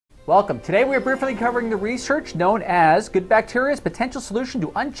Welcome. Today we are briefly covering the research known as Good Bacteria's Potential Solution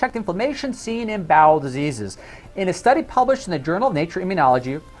to Unchecked Inflammation Seen in Bowel Diseases. In a study published in the Journal of Nature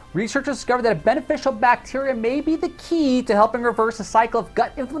Immunology, researchers discovered that a beneficial bacteria may be the key to helping reverse a cycle of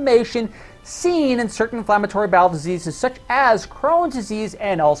gut inflammation seen in certain inflammatory bowel diseases such as Crohn's disease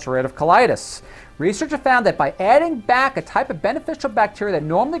and ulcerative colitis. Researchers found that by adding back a type of beneficial bacteria that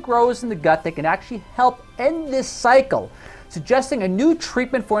normally grows in the gut, they can actually help end this cycle, suggesting a new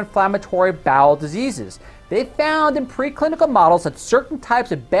treatment for inflammatory bowel diseases. They found in preclinical models that certain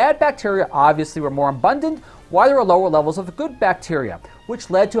types of bad bacteria obviously were more abundant, while there were lower levels of good bacteria, which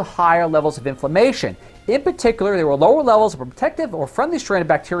led to higher levels of inflammation. In particular, there were lower levels of protective or friendly strain of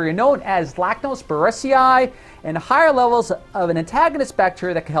bacteria known as Lactobacillus and higher levels of an antagonist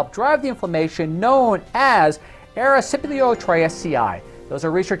bacteria that can help drive the inflammation known as Erysipelotriaceae. Those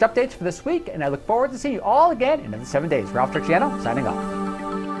are research updates for this week, and I look forward to seeing you all again in another 7 days. Ralph Turchiano, signing off.